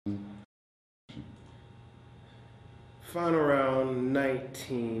Final round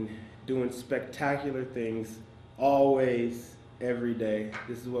 19, doing spectacular things, always, every day.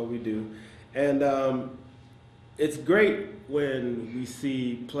 This is what we do. And it's great when we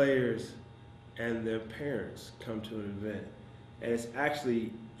see players and their parents come to an event. And it's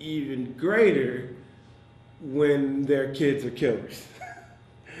actually even greater when their kids are killers.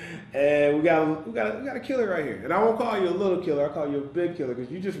 And we got a killer right here. And I won't call you a little killer, I'll call you a big killer because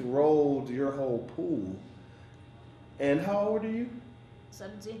you just rolled your whole pool. And how old are you?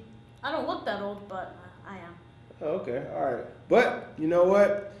 17. I don't look that old, but I am. Okay, all right. But you know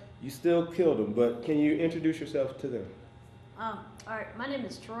what? You still killed them. But can you introduce yourself to them? All right. My name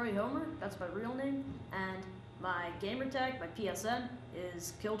is Troy Homer. That's my real name, and my gamer tag, my PSN,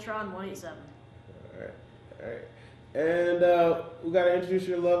 is kiLLtron 187. All right. And we got to introduce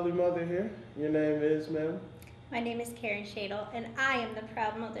your lovely mother here. Your name is, ma'am? My name is Karen Shadle, and I am the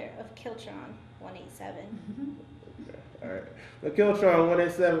proud mother of kiLLtron 187. Okay, all right. Now, kiLLtron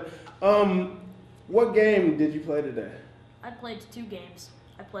 187. What game did you play today? I played 2 games.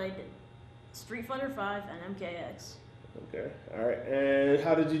 I played Street Fighter 5 and MKX. Okay, all right. And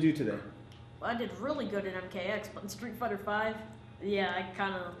how did you do today? Well, I did really good in MKX, but in Street Fighter 5, yeah, I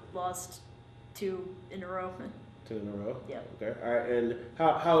kind of lost 2 in a row. 2 in a row? Yeah. Okay, all right. And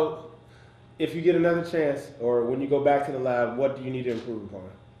how, if you get another chance, or when you go back to the lab, what do you need to improve upon?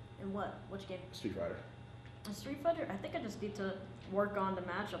 In what? Which game? Street Fighter. In Street Fighter, I think I just need to work on the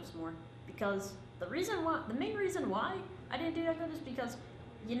matchups more, because the main reason why I didn't do that good is because,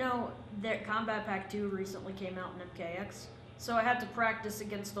 you know, their Combat Pack 2 recently came out in MKX, so I had to practice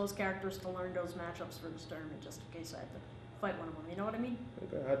against those characters to learn those matchups for this tournament, just in case I had to fight one of them. You know what I mean?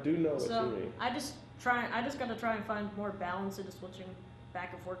 Okay, I do know what you mean. I just got to try and find more balance into switching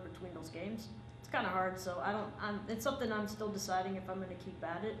back and forth between those games. It's kind of hard, so it's something I'm still deciding if I'm going to keep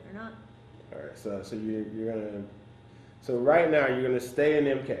at it or not. All right, so you're gonna. So right now you're gonna stay in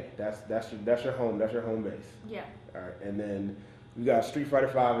MK. That's your home. That's your home base. Yeah. All right, and then we got Street Fighter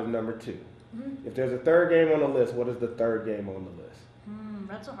 5 as number 2. Mm-hmm. If there's a third game on the list, what is the third game on the list?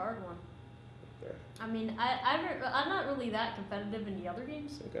 That's a hard one. Okay. I mean, I'm not really that competitive in the other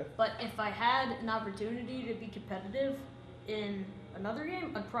games. Okay. But if I had an opportunity to be competitive in another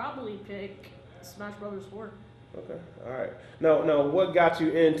game, I'd probably pick Smash Brothers 4. Okay. All right. No. What got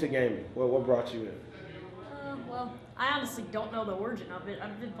you into gaming? What brought you in? Well, I honestly don't know the origin of it.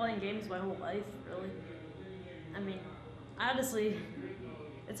 I've been playing games my whole life, really. I mean, honestly,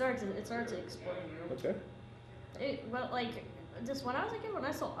 it's hard to explain. Really. Okay. Like, just when I was a kid, when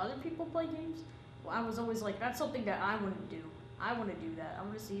I saw other people play games, well, I was always like, that's something that I want to do. I want to do that. I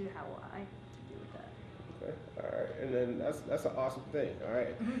want to see how I can do with that. Okay. All right. And then that's an awesome thing. All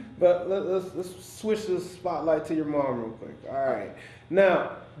right. Mm-hmm. But let's switch the spotlight to your mom real quick. All right.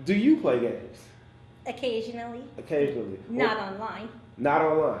 Now, do you play games? Occasionally. Occasionally. Not online. Not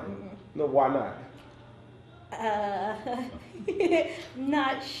online? Mm-hmm. No, why not?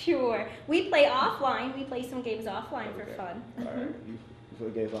 Not sure. We play offline. We play some games offline for fun. All right. You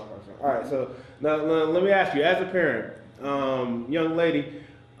play games offline for fun. All right. So now let me ask you, as a parent, young lady,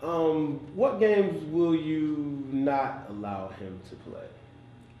 what games will you not allow him to play?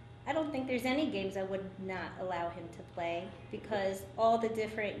 I don't think there's any games I would not allow him to play because all the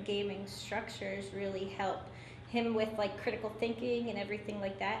different gaming structures really help him with like critical thinking and everything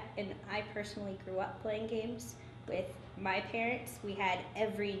like that. And I personally grew up playing games with my parents. We had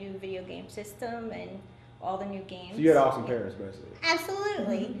every new video game system and all the new games. So you had awesome parents, basically.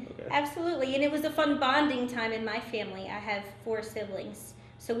 Absolutely. Okay. Absolutely. And it was a fun bonding time in my family. I have 4 siblings.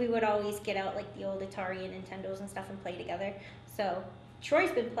 So we would always get out like the old Atari and Nintendos and stuff and play together. So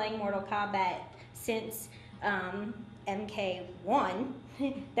Troy's been playing Mortal Kombat since MK1,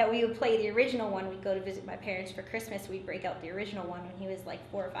 that we would play the original one. We'd go to visit my parents for Christmas. We'd break out the original one when he was like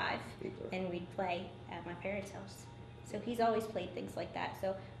 4 or 5, and we'd play at my parents' house. So he's always played things like that.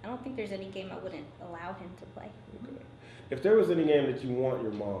 So I don't think there's any game I wouldn't allow him to play. Okay. If there was any game that you want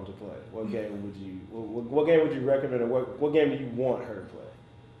your mom to play, what game would you? What game would you recommend, or what game do you want her to play?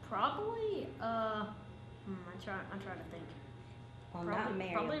 Probably. I'm trying to think. Well, not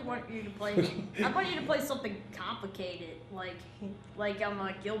Mario. Probably want you to play. I want you to play something complicated, like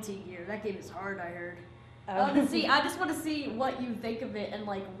Guilty Gear. That game is hard, I heard. See, I just want to see what you think of it and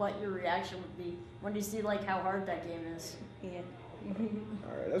like what your reaction would be when you see like how hard that game is. Yeah.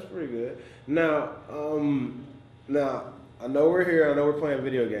 All right, that's pretty good. Now, I know we're here. I know we're playing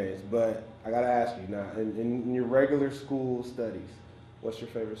video games, but I gotta ask you now. In your regular school studies, what's your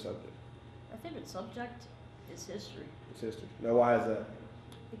favorite subject? My favorite subject is history. It's history. Now, why is that?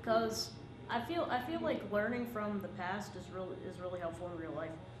 Because I feel like learning from the past is really helpful in real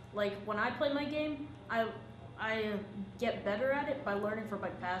life. Like when I play my game, I get better at it by learning from my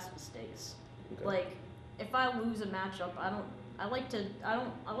past mistakes. Okay. Like, if I lose a matchup, I like to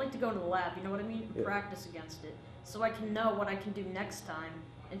go to the lab, you know what I mean? Yeah. Practice against it. So I can know what I can do next time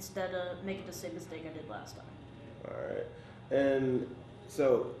instead of making the same mistake I did last time. All right. And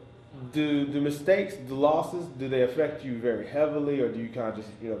so, do the mistakes, the losses, do they affect you very heavily, or do you kind of just,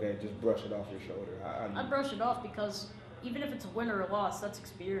 okay, just brush it off your shoulder? How do you... I brush it off because even if it's a win or a loss, that's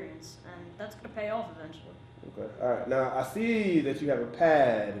experience, and that's going to pay off eventually. Okay. All right. Now, I see that you have a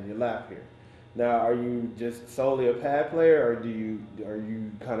pad in your lap here. Now, are you just solely a pad player, or are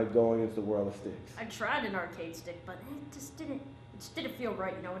you kind of going into the world of sticks? I tried an arcade stick, but it just didn't feel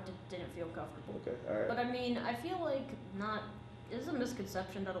right, you know, it didn't feel comfortable. Okay. All right. But I mean, I feel like there's a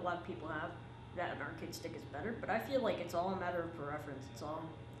misconception that a lot of people have that an arcade stick is better, but I feel like it's all a matter of preference. It's all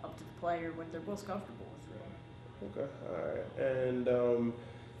up to the player what they're most comfortable with. Okay. All right. And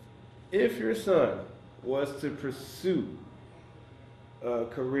if your son was to pursue a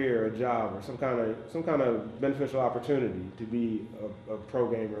career, a job, or some kind of beneficial opportunity to be a pro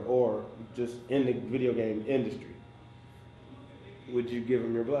gamer or just in the video game industry, would you give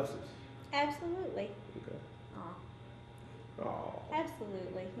him your blessings? Absolutely. Okay. Aw. Oh.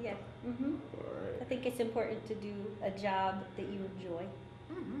 Absolutely. Yeah. All I right. think it's important to do a job that you enjoy.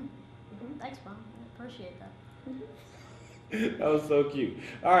 Thanks, Mom. I appreciate that. That was so cute.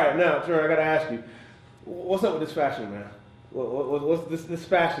 All right, now, Troy, I gotta ask you, what's up with this fashion, man? What's this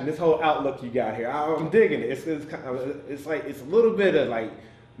fashion? This whole outlook you got here? I'm digging it. It's like it's a little bit of like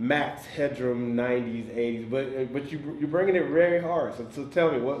Max Headroom 90s, 80s, but you're bringing it very hard. So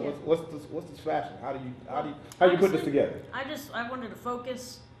tell me, what's this fashion? How do you put this together? I wanted to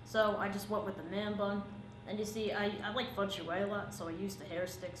focus, so I just went with the man bun. And you see, I like feng shui a lot, so I used the hair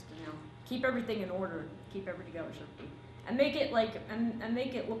sticks to keep everything in order, keep everything how it should be, and make it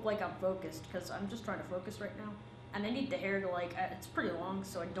make it look like I'm focused, because I'm just trying to focus right now. And I need the hair to it's pretty long,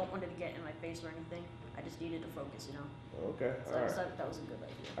 so I don't want it to get in my face or anything. I just needed to focus, Okay. So I decided that was a good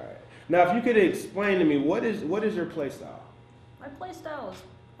idea. All right. Now, if you could explain to me, what is your play style? My play style is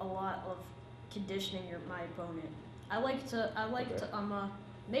a lot of conditioning my opponent. I like to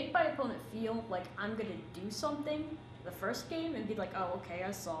make my opponent feel like I'm gonna do something the first game and be like, oh, okay,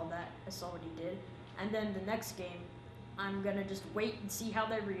 I saw that, I saw what he did, and then the next game, I'm gonna just wait and see how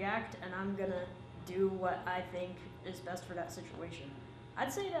they react, and I'm gonna do what I think is best for that situation.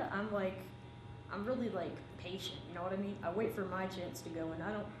 I'd say that I'm really patient, you know what I mean? I wait for my chance to go, and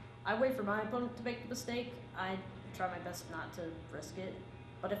I wait for my opponent to make the mistake. I try my best not to risk it,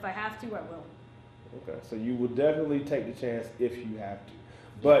 but if I have to, I will. Okay, so you will definitely take the chance if you have to.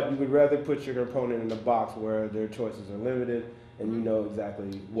 But you would rather put your opponent in a box where their choices are limited and you know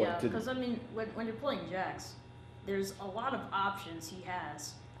exactly what to do. Yeah, because I mean, when you're playing Jax, there's a lot of options he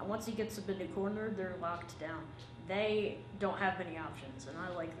has. And once he gets up in the corner, they're locked down. They don't have many options, and I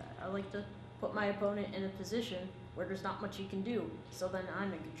like that. I like to put my opponent in a position where there's not much he can do, so then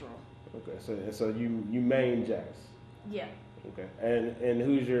I'm in control. Okay, so you main Jax. Yeah. Okay, and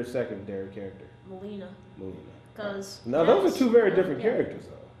who's your secondary character? Melina. Melina. Because now those are two very different characters,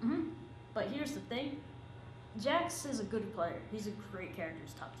 though. But here's the thing: Jax is a good player. He's a great character.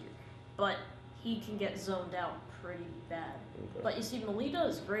 He's top tier, but he can get zoned out pretty bad. Okay. But you see, Melina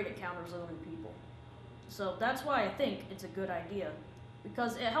is great at counter zoning people, so that's why I think it's a good idea,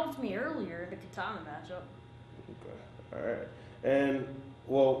 because it helped me earlier in the Katana matchup. Okay. All right. And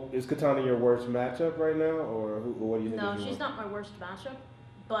well, is Katana your worst matchup right now, or what do you think? No, she's not my worst matchup,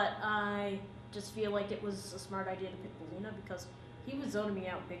 but I just feel like it was a smart idea to pick Melina because he was zoning me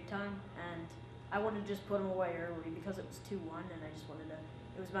out big time, and I wanted to just put him away early because it was 2-1, and I just wanted to.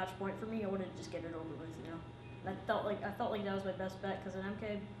 It was match point for me. I wanted to just get it over with, And I felt like that was my best bet because an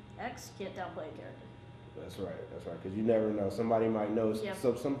MKX can't downplay a character. That's right, because you never know. Somebody might know Yeah.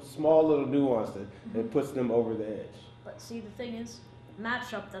 some small little nuance that puts them over the edge. But see, the thing is,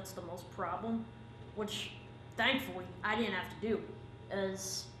 matchup that's the most problem, which thankfully I didn't have to do,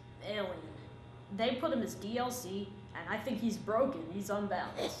 is Alien. They put him as DLC, and I think he's broken. He's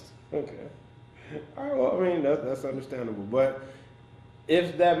unbalanced. Okay. All right, well, I mean, that's understandable. But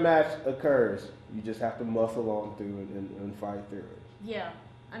if that match occurs, you just have to muscle on through and fight through it. Yeah,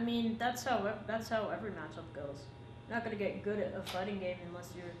 I mean, that's how every matchup goes. You're not going to get good at a fighting game unless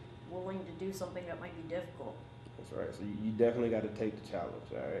you're willing to do something that might be difficult. That's right. So you definitely got to take the challenge,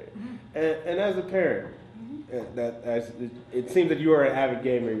 all right? And as a parent, it seems that you are an avid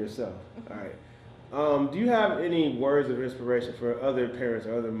gamer yourself, all right? Do you have any words of inspiration for other parents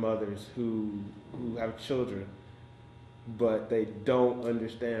or other mothers who have children, but they don't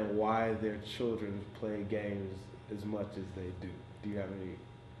understand why their children play games as much as they do? Do you have any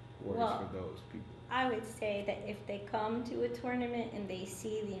words Well, for those people? I would say that if they come to a tournament and they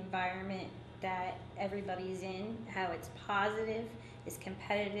see the environment that everybody's in, how it's positive, it's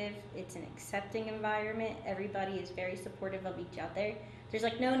competitive, it's an accepting environment, everybody is very supportive of each other. There's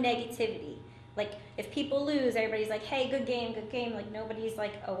like no negativity. Like if people lose, everybody's like, hey, good game, good game. Like nobody's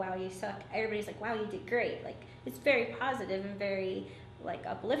like, oh wow, you suck. Everybody's like, wow, you did great. Like it's very positive and very like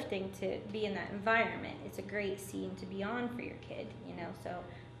uplifting to be in that environment. It's a great scene to be on for your kid, you know, so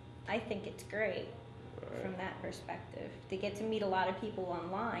I think it's great from that perspective. They get to meet a lot of people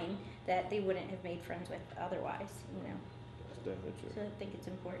online that they wouldn't have made friends with otherwise, you know. That's definitely true. So I think it's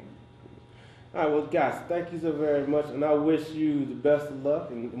important. All right, well, guys, thank you so very much, and I wish you the best of luck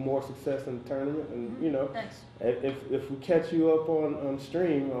and more success in the tournament. And you know, Thanks. if we catch you up on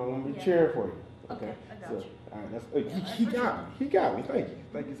stream, I'm gonna be cheering for you. Okay, I got you. All right, that's Yeah, I he got appreciate me. He got me.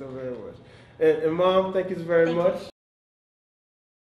 Thank you so very much. And Mom, thank you so very Thank you. much.